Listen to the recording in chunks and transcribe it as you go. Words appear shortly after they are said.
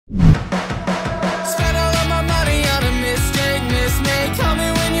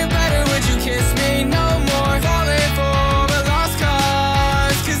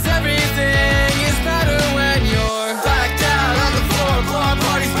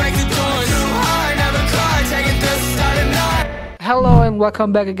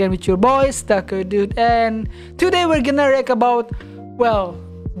welcome back again with your boys, Taco Dude, and today we're gonna react about, well,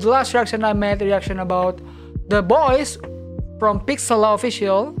 the last reaction I made, reaction about the boys from Pixela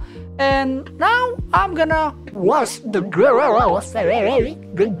official, and now I'm gonna watch the girls, the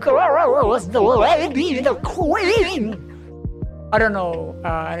girls, the lady, the queen. I don't know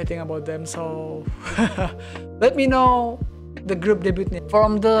anything about them, so let me know the group debut name.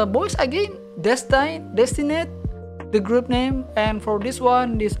 From the boys again, Destinate, the group name, and for this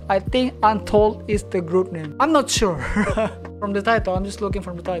one, I think Untold is the group name. I'm not sure. From the title, I'm just looking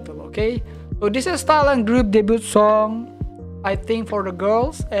from the title, okay? So this is Thailand group debut song, I think for the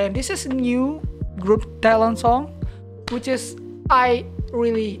girls, and this is a new group Thailand song, which is I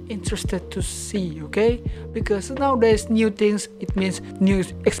really interested to see, okay? Because nowadays new things, it means new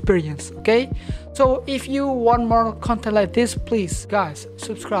experience, okay? So if you want more content like this, please guys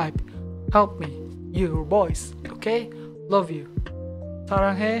subscribe, help me, your boys, okay? Love you.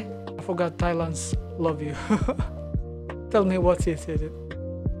 Sarang he, I forgot Thailand's love you. Tell me what is it.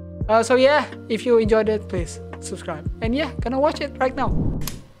 So yeah, if you enjoyed it, please subscribe, and yeah, gonna watch it right now.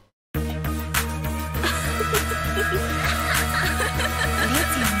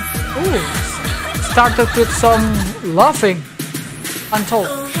 Ooh, started with some laughing. Untold.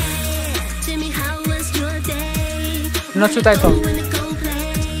 Not the title.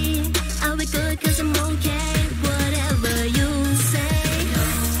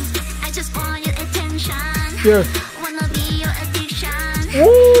 Yeah.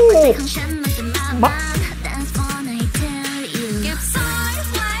 Ooh.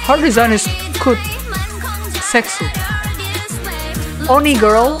 Her design is good, sexy. Oni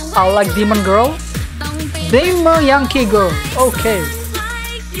girl, I like demon girl. Demon Yankee girl, okay.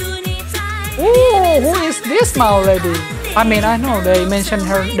 Ooh, who is this now lady? I mean, I know they mentioned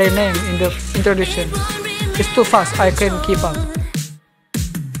their name in the introduction. It's too fast, I can't keep up.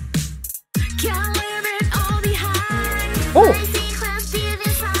 Oh!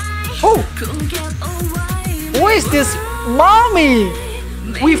 Oh! Who is this mommy?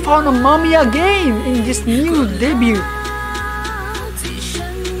 We found a mommy again in this new debut.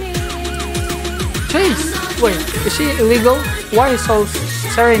 Jeez, wait, is she illegal? Why is so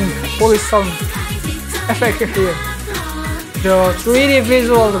sharing police sound effect here? The 3D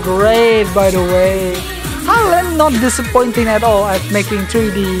visual great, by the way. I'm not disappointing at all at making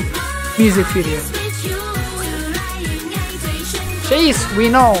 3D music video. Jeez, we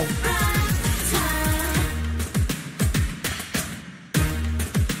know.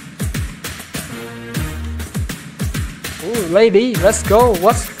 Ooh, lady, let's go.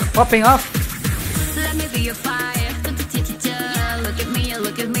 What's popping up? Let me be your fire.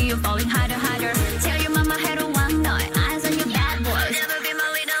 Look at me, you're falling harder, harder. Tell your mama how to one night. Eyes on your bad boys. Never be my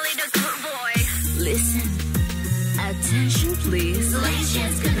little good boy. Listen, attention please.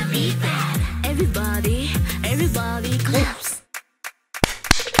 Relation's gonna be bad. Everybody claps.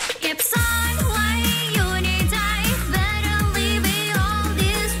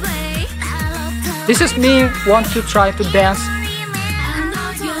 This is me want to try to dance.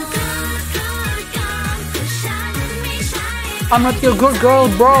 I'm not your good girl,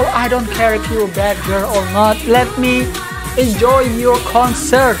 bro. I don't care if you're a bad girl or not. Let me enjoy your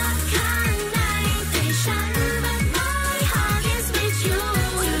concert.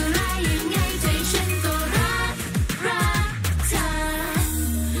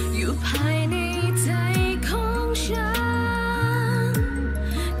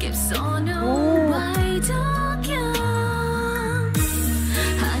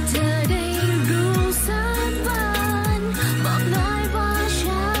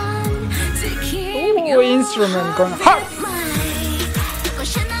 Instrument going hard.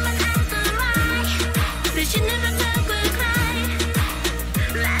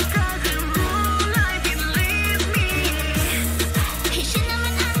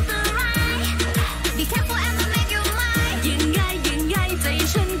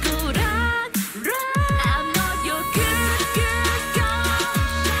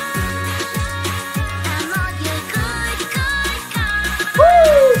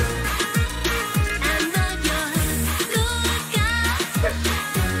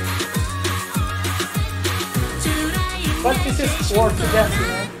 But this is worth to death, you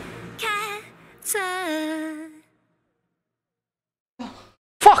know.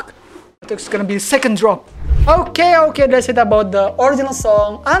 Fuck! It's gonna be the second drop. Okay, that's it about the original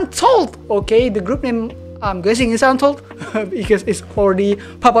song Untold. Okay, the group name I'm guessing is Untold because it's already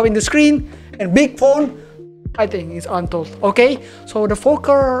pop up in the screen, and big phone, I think it's Untold. Okay, so the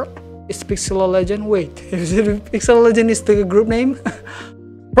vocal is Pixela Legend. Wait, Pixela Legend is the group name?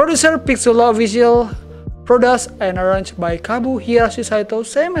 Producer Pixela Official. produced and arranged by Kabuhirashi Saito,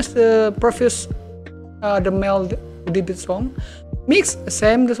 same as the previous the male debut song. Mix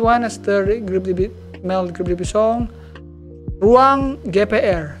same this one as the group debut, male group debut song. Ruang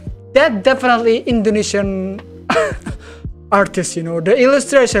GPR. That definitely Indonesian artist, you know. The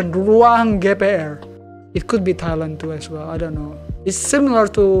illustration Ruang GPR. It could be Thailand too as well. I don't know. It's similar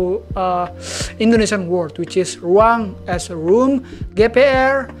to Indonesian word, which is ruang as a room,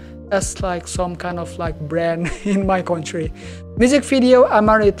 GPR as like some kind of like brand in my country. Music video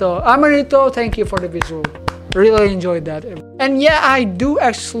Amarito. Amarito, thank you for the visual. Really enjoyed that. And yeah, I do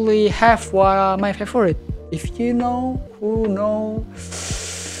actually have my favorite. If you know who know.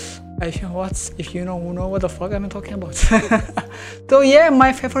 If you know who know what the fuck I'm talking about. So yeah,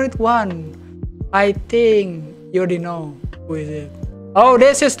 my favorite one. I think you already know who is it. Oh,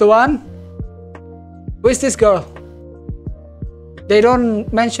 this is the one. Who is this girl? They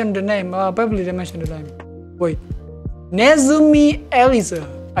don't mention the name. Probably they mention the name. Wait. Nezumi Eliza,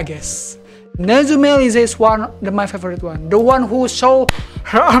 I guess. Nezumi Eliza is my favorite one. The one who show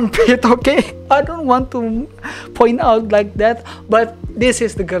her armpit, okay? I don't want to point out like that, but this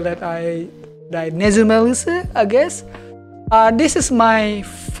is the girl that Nezumi Eliza, I guess. This is my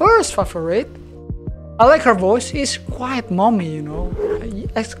first favorite. I like her voice. It's quite mommy, you know.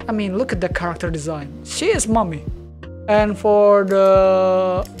 I mean, look at the character design. She is mommy. And for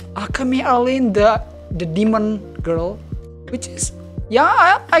the Akame Arlene, the demon girl, which is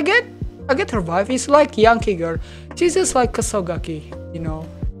I get her vibe. It's like Yankee girl. She's just like Kasagaki, you know,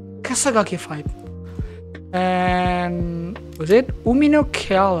 Kasagaki vibe. And was it Umino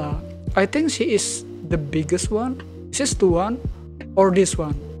Keala? I think she is the biggest one. Is this the one or this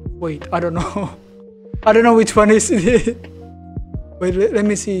one? Wait, I don't know. I don't know which one is it. Wait, let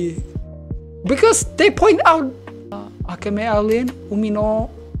me see. Because they point out Akame Arlene, Umino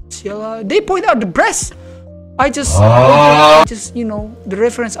Keala. They point out the breast. I just you know, the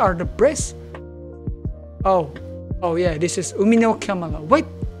reference are the breasts. Oh yeah, this is Umino Kamala. Wait,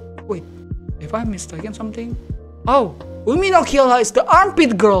 if I'm mistaken something. Oh, Umino Kiala is the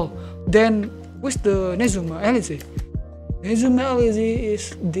armpit girl. Then who's the Nezuma Elize? Nezuma Elize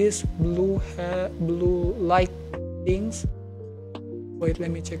is this blue light things. Wait,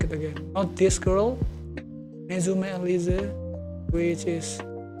 let me check it again. Not this girl. Nezuma Elize, which is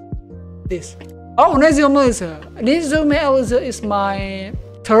this. Oh, Nezuma Elize. Nezuma Elize is my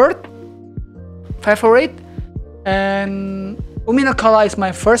third favorite, and Umino Kala is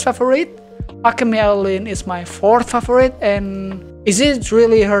my first favorite. Akame Arlene is my fourth favorite, and is it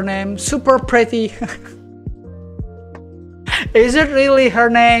really her name? Super pretty. Is it really her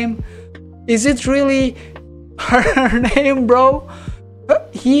name? Is it really her name, bro?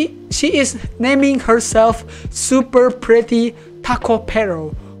 She is naming herself Super Pretty Taco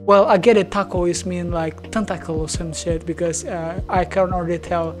Pero. Well, I get it, taco is mean like tentacle or some shit, because I can already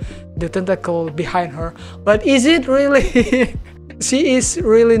tell the tentacle behind her. But is it really? She is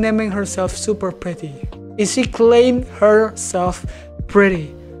really naming herself Super Pretty. Is she claim herself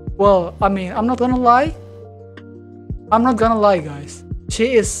pretty? Well, I mean, I'm not gonna lie, guys.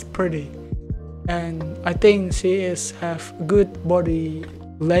 She is pretty, and I think she have good body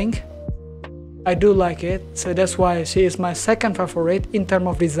length. I do like it, so that's why she is my second favorite in terms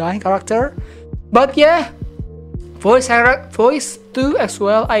of design character. But yeah, voice too as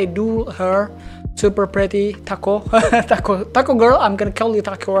well. I do her Super Pretty Taco Taco girl. I'm gonna call you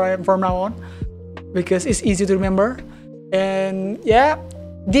Taco from now on because it's easy to remember. And yeah,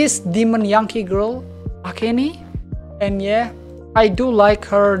 this demon Yankee girl Akemi, and yeah, I do like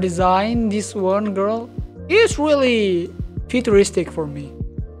her design. This one girl is really futuristic for me,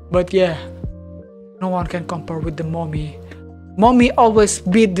 but yeah, no one can compare with the mommy. Mommy always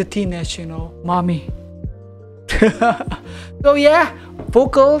beat the teenage, you know, mommy. So yeah,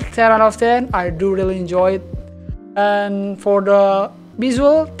 vocal 10 out of 10. I do really enjoy it. And for the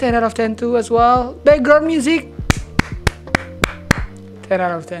visual, 10 out of 10 too as well. Background music, 10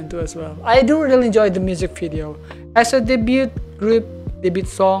 out of 10 too as well. I do really enjoy the music video. As a debut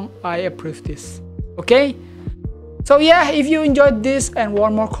song, I approve this. Okay? So yeah, if you enjoyed this and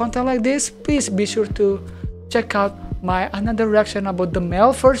want more content like this, please be sure to check out my another reaction about the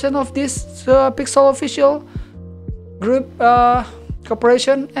male version of this Pixel official group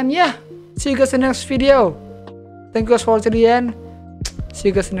cooperation. And yeah, see you guys in the next video. Thank you guys for watching the end. See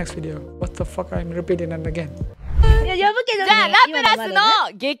you guys in the next video. What the fuck, I'm repeating that again. いや呼ぶけどね。じゃあラプラスの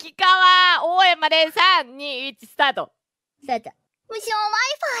激カワ応援まで3、2、1スタート。スタート。もしも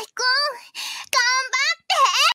Wi-Fi くん